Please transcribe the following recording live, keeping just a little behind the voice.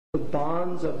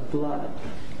bonds of blood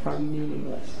are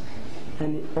meaningless.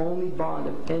 And the only bond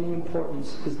of any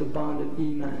importance is the bond of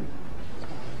Iman.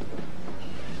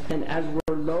 And as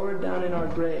we're lowered down in our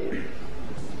grave,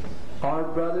 our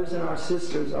brothers and our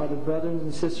sisters are the brothers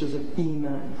and sisters of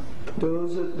Iman.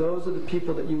 Those are the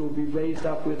people that you will be raised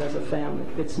up with as a family.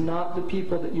 It's not the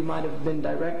people that you might have been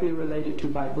directly related to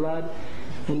by blood,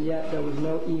 and yet there was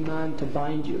no Iman to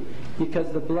bind you.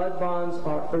 Because the blood bonds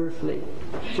are earthly.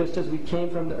 Just as we came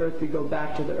from the earth, we go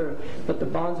back to the earth. But the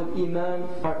bonds of Iman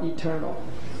are eternal.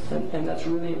 And that's a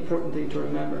really important thing to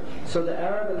remember. So the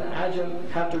Arab and the Ajam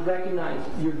have to recognize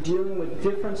you're dealing with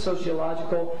different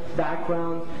sociological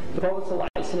background. The Prophet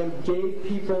ﷺ gave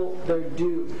people their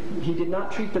due. He did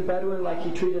not treat the Bedouin like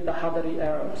he treated the Hadari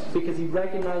Arabs, because he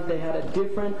recognized they had a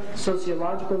different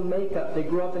sociological makeup. They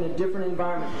grew up in a different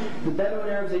environment. The Bedouin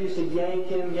Arabs, they used to yank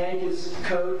him, yank his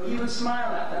coat. He would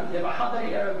smile at them. If a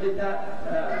Hadari Arab did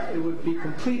that, it would be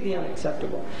completely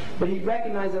unacceptable. But he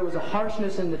recognized there was a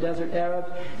harshness in the desert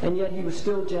Arabs, and yet he was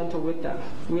still gentle with them.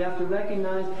 We have to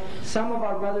recognize some of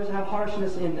our brothers have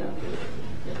harshness in them.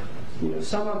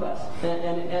 Some of us.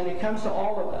 And it comes to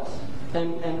all of us.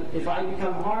 And if I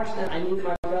become harsh, then I need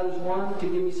my brothers, one, to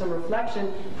give me some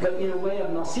reflection, but in a way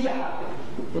of nasihah,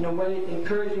 in a way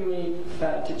encouraging me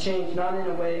to change, not in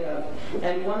a way of...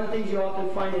 And one of the things you often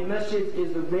find in masjid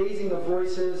is the raising of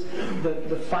voices,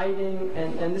 the fighting,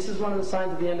 and this is one of the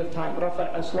signs of the end of time.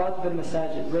 Rafa' al-salat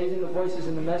bil-masajid, raising the voices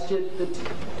in the masjid, the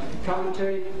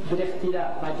commentary,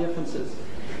 bil-ikhtilaf, by differences.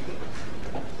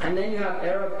 And then you have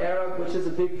Arab, which is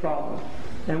a big problem.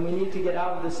 And we need to get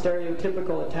out of the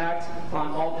stereotypical attacks on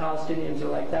all Palestinians are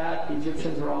like that,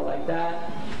 Egyptians are all like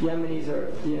that, Yemenis are,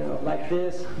 like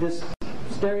this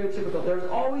stereotypical. There's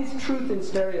always truth in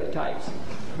stereotypes.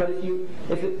 But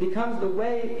if it becomes the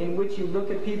way in which you look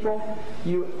at people,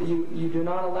 you do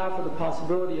not allow for the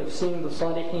possibility of seeing the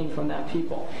Salihin from that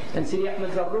people. And Sidi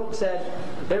Ahmed Zarruq said,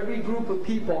 every group of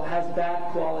people has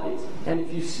bad qualities. And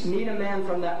if you meet a man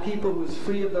from that people who is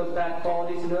free of those bad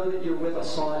qualities, know that you're with a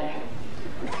Salih.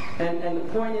 And the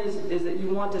point is that you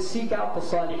want to seek out the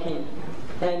Salihin.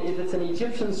 And if it's an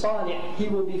Egyptian Salih, he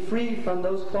will be free from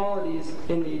those qualities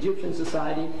in the Egyptian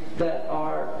society that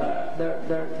are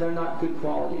they're not good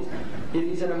qualities. If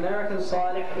he's an American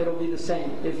Salih, it'll be the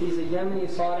same. If he's a Yemeni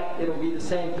Salih, it'll be the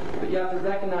same. But you have to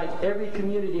recognize every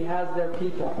community has their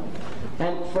people.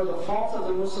 And for the faults of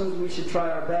the Muslims, we should try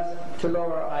our best to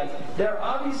lower our eyes. There are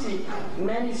obviously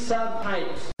many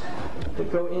subtypes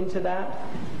that go into that,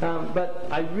 but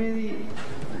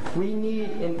we need,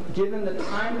 given the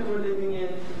time that we're living in,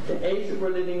 the age that we're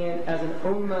living in, as an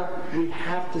ummah, we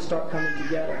have to start coming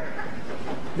together.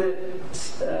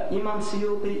 Imam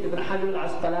Suyuti, Ibn Hajar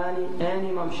al-Asqalani, and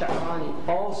Imam Sha'rani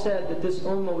all said that this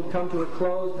ummah would come to a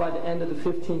close by the end of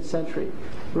the 15th century.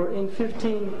 We're in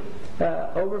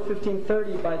over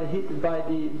 1530 by the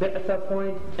Bi'tha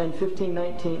point, and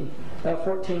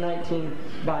 1419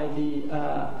 by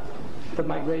the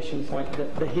migration point,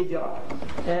 the Hijrah.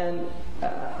 And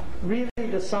really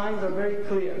the signs are very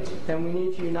clear, and we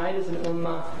need to unite as an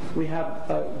ummah. We have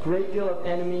a great deal of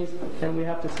enemies, and we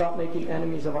have to stop making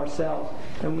enemies of ourselves.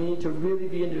 And we need to really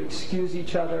begin to excuse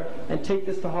each other and take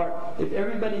this to heart. If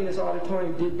everybody in this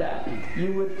auditorium did that,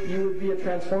 you would be a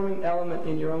transforming element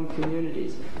in your own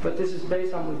communities. But this is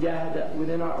based on mujahada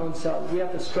within our own selves. We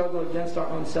have to struggle against our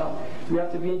own self. We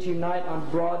have to begin to unite on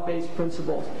broad-based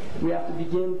principles. We have to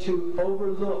begin to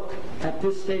overlook at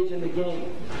this stage in the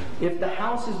game. If the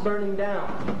house is burning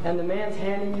down and the man's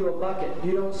handing you a bucket,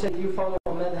 you don't say you follow a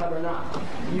madhab or not.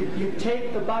 You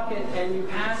take the bucket and you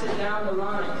pass it down the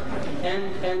line.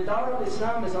 And Dar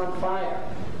al-Islam is on fire.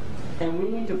 And we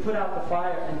need to put out the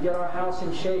fire and get our house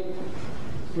in shape.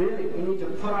 Really, we need to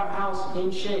put our house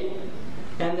in shape.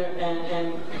 And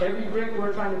every brick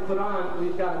we're trying to put on,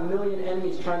 we've got a million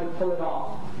enemies trying to pull it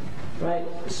off. Right?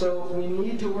 So we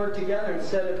need to work together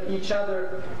instead of each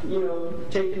other,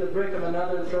 taking the brick of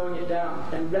another and throwing it down.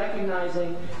 And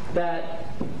recognizing that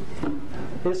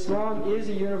Islam is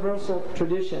a universal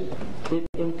tradition. It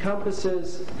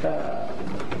encompasses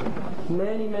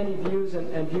many, many views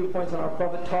and viewpoints, and our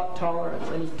Prophet taught tolerance,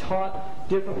 and he taught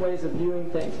different ways of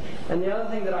viewing things. And the other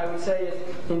thing that I would say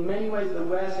is, in many ways, the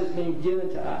West is being given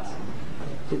to us.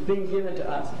 It's being given to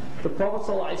us. The Prophet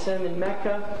ﷺ in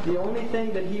Mecca, the only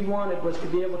thing that he wanted was to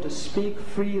be able to speak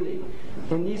freely.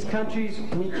 In these countries,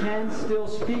 we can still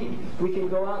speak. We can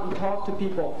go out and talk to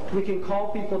people. We can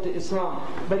call people to Islam.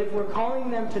 But if we're calling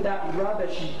them to that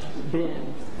rubbish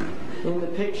bin in the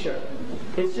picture,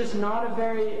 it's just not a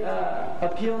very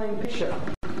appealing picture.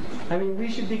 I mean, we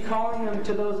should be calling them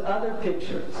to those other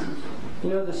pictures.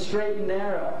 The straight and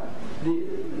narrow.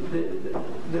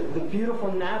 the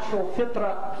beautiful natural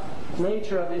fitra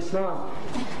nature of Islam.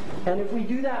 And if we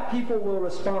do that, people will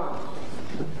respond.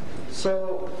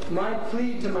 So my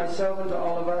plea to myself and to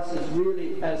all of us is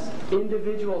really as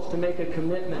individuals to make a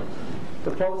commitment.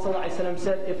 The Prophet ﷺ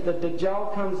said, if the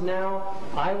Dajjal comes now,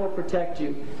 I will protect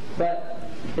you. But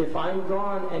if I'm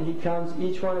gone and he comes,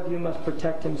 each one of you must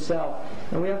protect himself.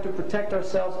 And we have to protect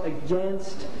ourselves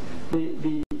against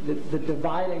the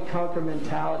divide and conquer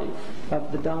mentality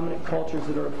of the dominant cultures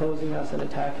that are opposing us and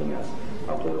attacking us.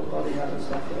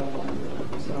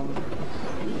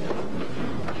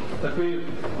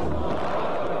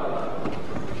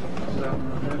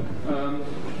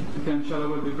 Okay, inshallah,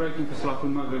 we'll be breaking for Salat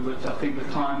al-Maghrib, which I think the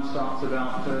time starts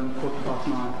about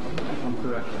 9:15, if I'm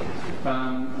correct.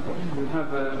 We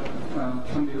have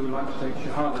somebody who would like to take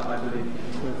Shahada, I believe.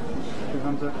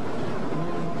 Hamza?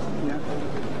 Yeah?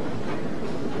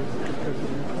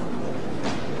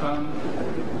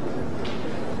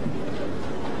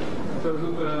 So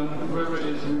whoever it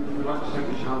is who would like to take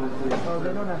the Shahada, please. Oh,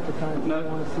 they don't have to come. No? They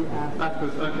want to see after.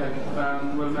 Afterwards, okay.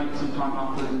 We'll make some time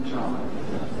afterwards, inshallah.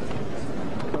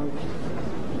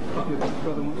 Okay,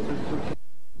 brother wants to talk.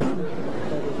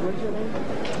 What's your name?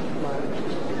 My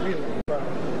real name.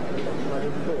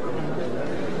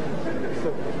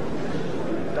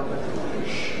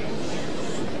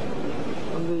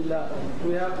 Alhamdulillah.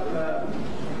 We have a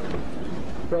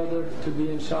brother to be,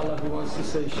 inshallah, who wants to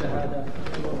say Shahada,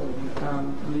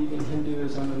 leaving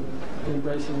Hinduism and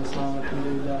embracing Islam.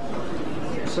 Alhamdulillah.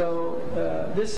 So this